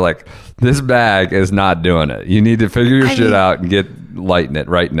could say, like, this bag is not doing it. You need to figure your shit out and lighten it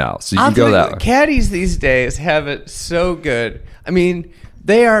right now. So you can go that way. Caddies these days have it so good. I mean,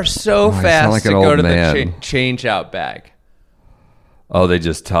 they are so fast to go to the change out bag. Oh, they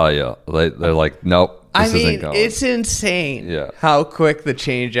just tell you. They're like, nope. It's insane how quick the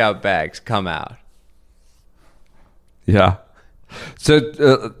change out bags come out. Yeah.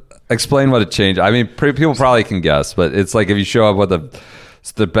 So explain what a change. I mean, people probably can guess, but it's like if you show up with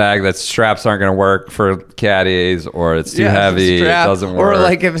the bag that straps aren't going to work for caddies, or it's too heavy, it doesn't work. Or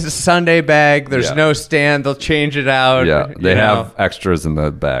like if it's a Sunday bag, there's no stand, they'll change it out. Yeah, they have extras in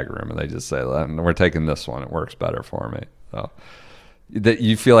the bag room, and they just say, we're taking this one. It works better for me. So that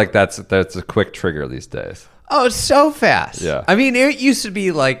you feel like that's a quick trigger these days. Oh, it's so fast. Yeah. I mean, it used to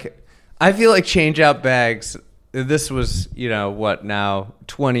be like, I feel like change out bags, this was,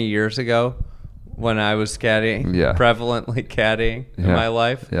 20 years ago when I was caddying, prevalently caddying in my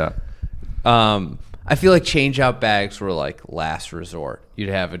life. Yeah. I I feel like change-out bags were like last resort. You'd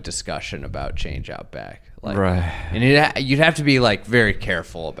have a discussion about change-out bag. Like, right. And you'd have to be like very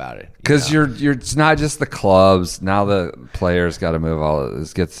careful about it. Because you're it's not just the clubs. Now the players got to move all of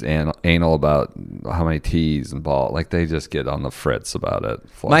this. Gets anal about how many tees and ball. Like they just get on the fritz about it.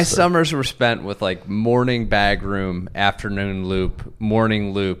 My summers were spent with like morning bag room, afternoon loop,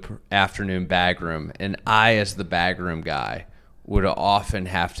 morning loop, afternoon bag room. And I, as the bag room guy, would often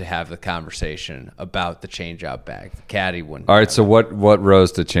have to have the conversation about the change-out bag. The caddy wouldn't. All right, so what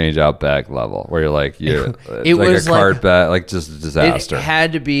rose to change-out bag level? Where you're like, it like was a cart bag, like just a disaster. It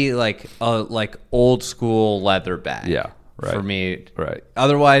had to be like a old school leather bag. Yeah, right. For me, right.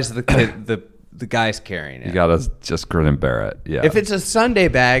 Otherwise, the guy's carrying it. You gotta just grin and bear it. Yeah. If it's a Sunday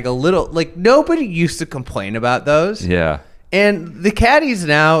bag, a little like nobody used to complain about those. Yeah. And the caddies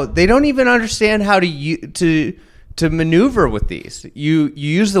now, they don't even understand how to maneuver with these. You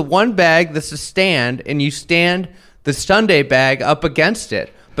use the one bag that's a stand, and you stand the Sunday bag up against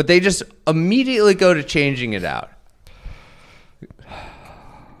it, but they just immediately go to changing it out.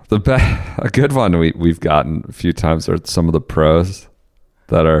 A good one we've gotten a few times are some of the pros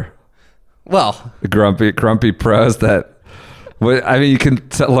that are the grumpy pros that. I mean, you can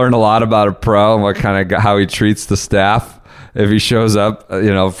learn a lot about a pro and what kind of how he treats the staff. If he shows up,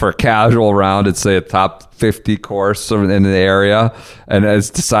 for a casual round at say a top 50 course in the area, and has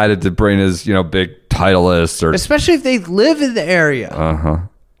decided to bring his big Titleist, or especially if they live in the area.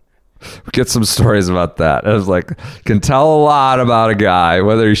 Get some stories about that. It was like can tell a lot about a guy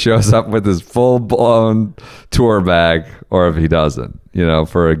whether he shows up with his full blown tour bag or if he doesn't.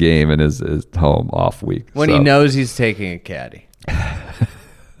 For a game in his home off week when he knows he's taking a caddy.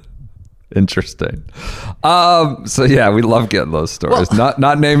 Interesting. So yeah, we love getting those stories. Well,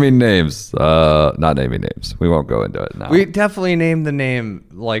 not naming names. Not naming names. We won't go into it now. We definitely named the name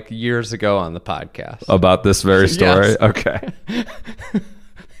like years ago on the podcast. About this very story? Yes. Okay.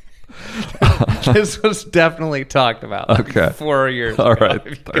 This was definitely talked about like 4 years ago. All right.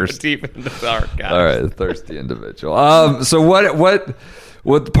 Deep into the archives. All right, thirsty individual. So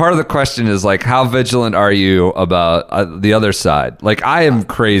what part of the question is like, how vigilant are you about the other side? Like, I am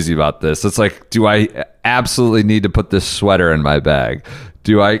crazy about this. It's like, do I absolutely need to put this sweater in my bag?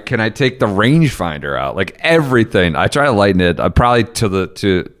 Can I take the rangefinder out? Like everything. I try to lighten it. I'm probably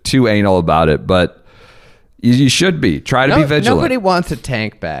too anal about it, but you should be. Try to be vigilant. Nobody wants a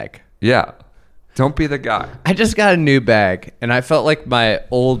tank bag. Yeah. Don't be the guy. I just got a new bag, and I felt like my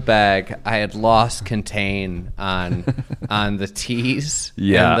old bag, I had lost contain on the tees.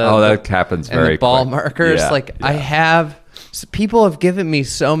 Yeah. That happens very quick. And the ball markers. Yeah. People have given me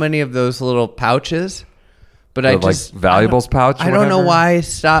so many of those little pouches, but valuables pouch. I don't know why I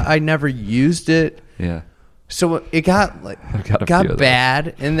stopped. I never used it. Yeah. So it got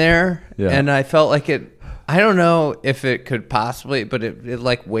bad in there, and I felt like it. I don't know if it could possibly, but it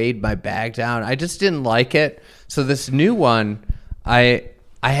like weighed my bag down. I just didn't like it. So this new one, I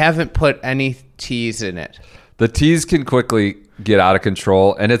haven't put any tees in it. The tees can quickly get out of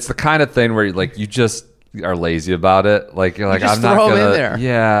control, and it's the kind of thing where you just are lazy about it. Like you're like, I'm not gonna. In there.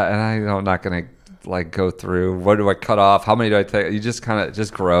 Yeah, and I'm not gonna go through. What do I cut off? How many do I take? You just kind of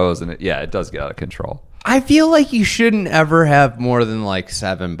just grows, and it does get out of control. I feel like you shouldn't ever have more than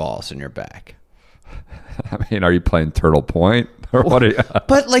 7 balls in your bag. I mean, are you playing Turtle Point or what?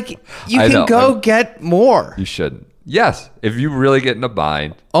 But you can go get more. You shouldn't. Yes, if you really get in a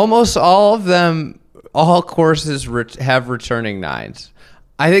bind. Almost all of them, all courses have returning 9s.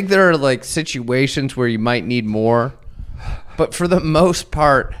 I think there are situations where you might need more, but for the most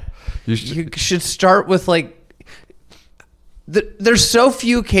part, you should start with there's so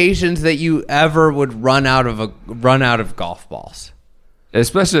few occasions that you ever would run out of golf balls.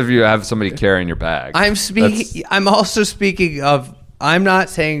 Especially if you have somebody carrying your bag. I'm also speaking of. I'm not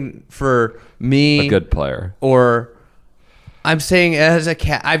saying for me a good player, or I'm saying as a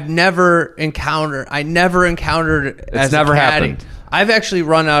cat. I never encountered as never a caddy. Happened. I've actually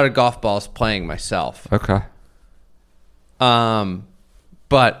run out of golf balls playing myself. Okay. But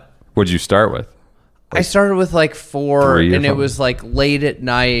what'd you start with? I started with 4, and it was late at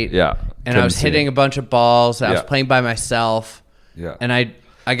night. Yeah. And I was hitting a bunch of balls. I was playing by myself. Yeah. And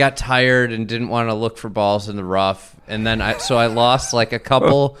I got tired and didn't want to look for balls in the rough, and then I lost a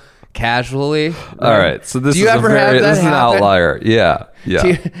couple casually. All right, so this is an outlier. Yeah.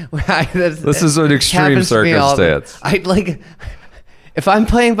 This is an extreme circumstance. If I'm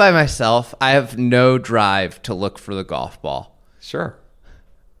playing by myself, I have no drive to look for the golf ball. Sure.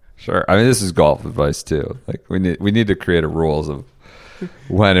 I mean, this is golf advice too. We need to create a rules of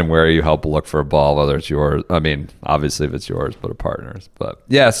when and where you help look for a ball, whether it's yours. I mean, obviously if it's yours, but a partner's. But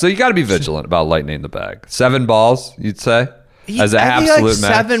yeah, so you got to be vigilant about lightening the bag. 7 balls, you'd say, as an absolute feel like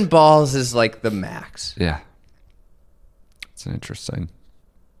max. 7 balls is like the max. Yeah, it's interesting.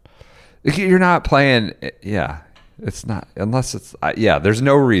 You're not playing. Yeah, it's not unless it's. Yeah, there's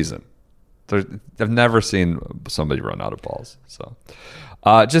no reason. I've never seen somebody run out of balls. So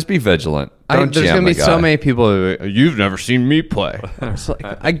just be vigilant. Don't There's jam gonna be the guy. so many people who, you've never seen me play. It's like,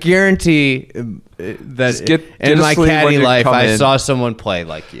 I guarantee that get in a my sleeve when caddy you life, come I in. saw someone play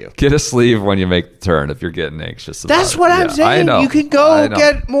like you. Get a sleeve when you make the turn if you're getting anxious about That's it. what I'm Yeah, saying. I know. You could go I know.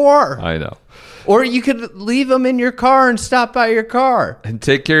 get more. I know. Or you could leave them in your car and stop by your car. And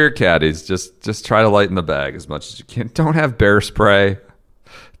take care of your caddies. Just try to lighten the bag as much as you can. Don't have bear spray.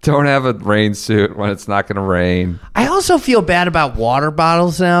 Don't have a rain suit when it's not going to rain. I also feel bad about water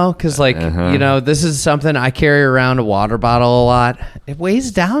bottles now because, like, you know, this is something I carry around a water bottle a lot. It weighs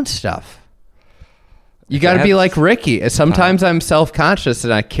down stuff. You got to be like Ricky. Sometimes I'm self-conscious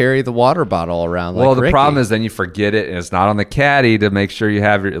and I carry the water bottle around like Well, the Ricky. problem is then you forget it and it's not on the caddy to make sure you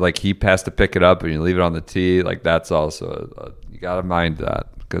have your, like, he has to pick it up and you leave it on the tee. Like, that's also, you got to mind that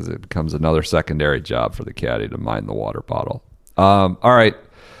because it becomes another secondary job for the caddy to mind the water bottle. All right.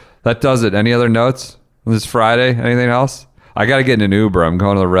 That does it. Any other notes? This Friday? Anything else? I got to get in an Uber. I'm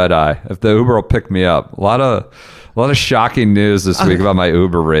going to the Red Eye. If the Uber will pick me up. A lot of shocking news this week about my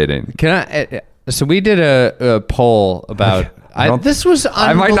Uber rating. Can I? So we did a poll about. This was.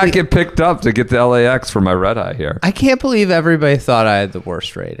 I might not get picked up to get the LAX for my Red Eye here. I can't believe everybody thought I had the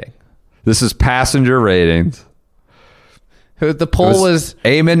worst rating. This is passenger ratings. The poll was.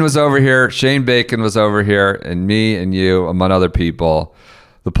 Eamon was over here. Shane Bacon was over here, and me and you, among other people.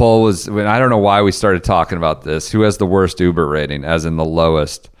 The poll was, I don't know why we started talking about this. Who has the worst Uber rating, as in the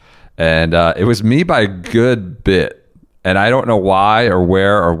lowest? And it was me by a good bit. And I don't know why or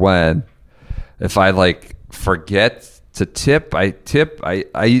where or when. If I like forget to tip, I tip.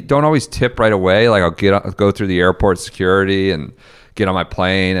 I don't always tip right away. Like I'll go through the airport security and get on my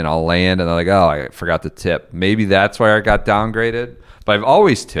plane and I'll land and they're like, oh, I forgot to tip. Maybe that's why I got downgraded. But I've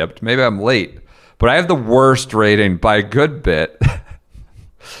always tipped. Maybe I'm late. But I have the worst rating by a good bit.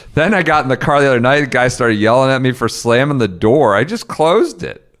 Then I got in the car the other night. The guy started yelling at me for slamming the door. I just closed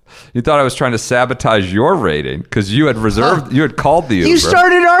it. You thought I was trying to sabotage your rating because you had reserved, you had called the Uber. You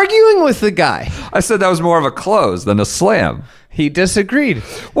started arguing with the guy. I said that was more of a close than a slam. He disagreed.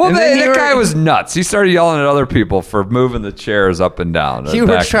 Well, And then that guy was nuts. He started yelling at other people for moving the chairs up and down. You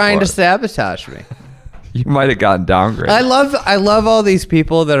were trying to sabotage me. You might have gotten downgraded. I love all these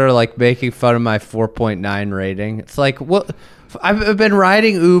people that are like making fun of my 4.9 rating. It's like, what? I've been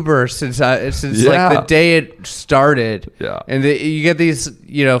riding Uber since like the day it started. Yeah. And you get these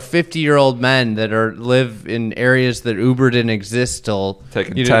 50-year-old men that live in areas that Uber didn't exist till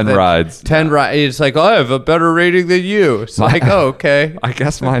Taking 10 rides. 10 rides. It's like, oh, I have a better rating than you. It's like, oh, okay. I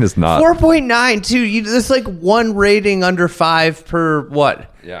guess mine is not. 4.9 too. That's like one rating under 5 per what?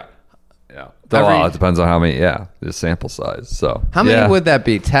 Yeah. Well, it depends on how many. Yeah, the sample size. So How many would that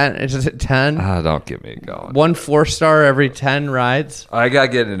be? 10? Is it 10? Don't get me going. 1 4-star every 10 rides? I gotta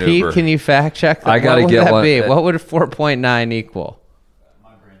get an Pete, Uber. can you fact check that? I gotta what get would that one. Be? What would a 4.9 equal?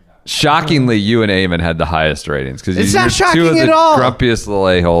 Shockingly, you and Eamon had the highest ratings because It's you're not shocking two of the at all. grumpiest little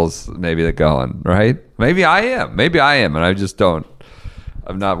a-holes maybe that going, right? Maybe I am, and I just don't.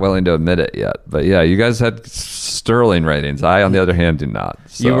 I'm not willing to admit it yet. But yeah, you guys had sterling ratings. I, on the other hand, do not.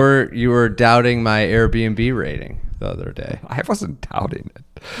 So. You were doubting my Airbnb rating the other day. I wasn't doubting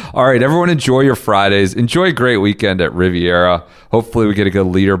it. All right, everyone, enjoy your Fridays. Enjoy a great weekend at Riviera. Hopefully, we get a good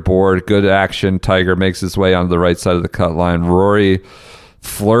leaderboard, good action. Tiger makes his way onto the right side of the cut line. Rory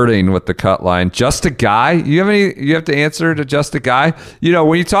flirting with the cut line. Just a guy. You have to answer to just a guy.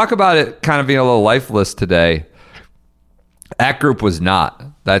 When you talk about it kind of being a little lifeless today, that group was not.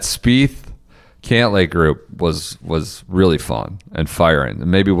 That Spieth Cantlay group was really fun and firing. And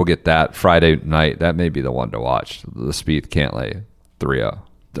maybe we'll get that Friday night. That may be the one to watch. The Spieth Cantlay trio.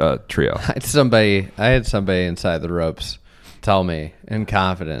 I had somebody inside the ropes tell me in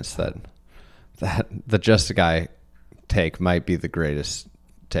confidence that the just a guy take might be the greatest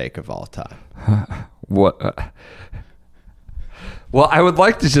take of all time. What? Well, I would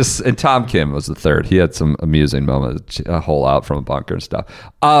like to and Tom Kim was the third. He had some amusing moments, a hole out from a bunker and stuff.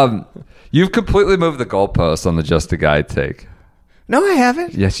 You've completely moved the goalposts on the just a guy take. No, I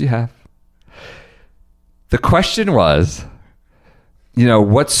haven't. Yes, you have. The question was,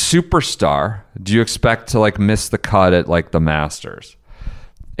 what superstar do you expect to miss the cut at the Masters?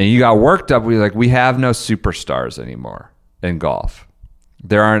 And you got worked up. We have no superstars anymore in golf.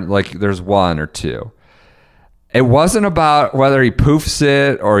 There aren't there's one or two. It wasn't about whether he poofs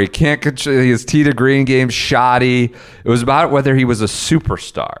it or he can't control his tee to green game shoddy. It was about whether he was a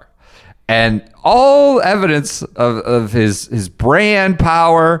superstar. And all evidence of his brand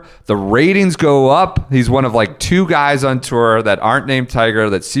power, the ratings go up. He's one of like 2 guys on tour that aren't named Tiger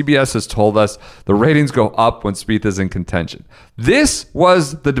that CBS has told us the ratings go up when Spieth is in contention. This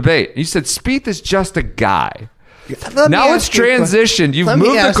was the debate. You said Spieth is just a guy. Now it's transitioned. You've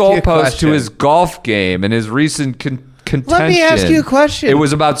moved the goalpost to his golf game and his recent contention. Let me ask you a question. It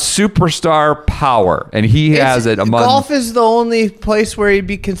was about superstar power, and he has it among... Golf is the only place where he'd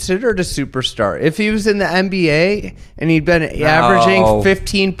be considered a superstar. If he was in the NBA and he'd been averaging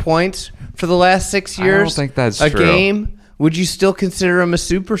 15 points for the last 6 years, I don't think that's a true. Game, would you still consider him a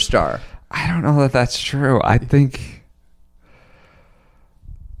superstar? I don't know that that's true. I think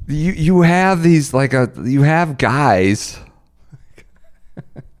you have these you have guys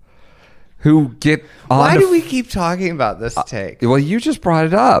who get on. Why do we keep talking about this take? Well, you just brought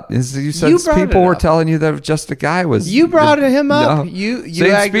it up. You said people were telling you that just a guy was. You brought him up. No. You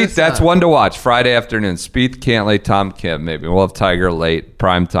Spieth, that's one to watch Friday afternoon. Spieth, Cantlay, Tom Kim. Maybe we'll have Tiger late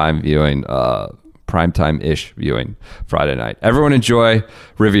primetime viewing. Primetime-ish viewing Friday night. Everyone enjoy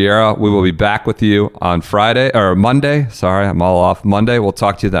Riviera. We will be back with you on Friday or Monday. Sorry, I'm all off. Monday. We'll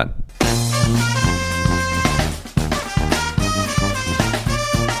talk to you then.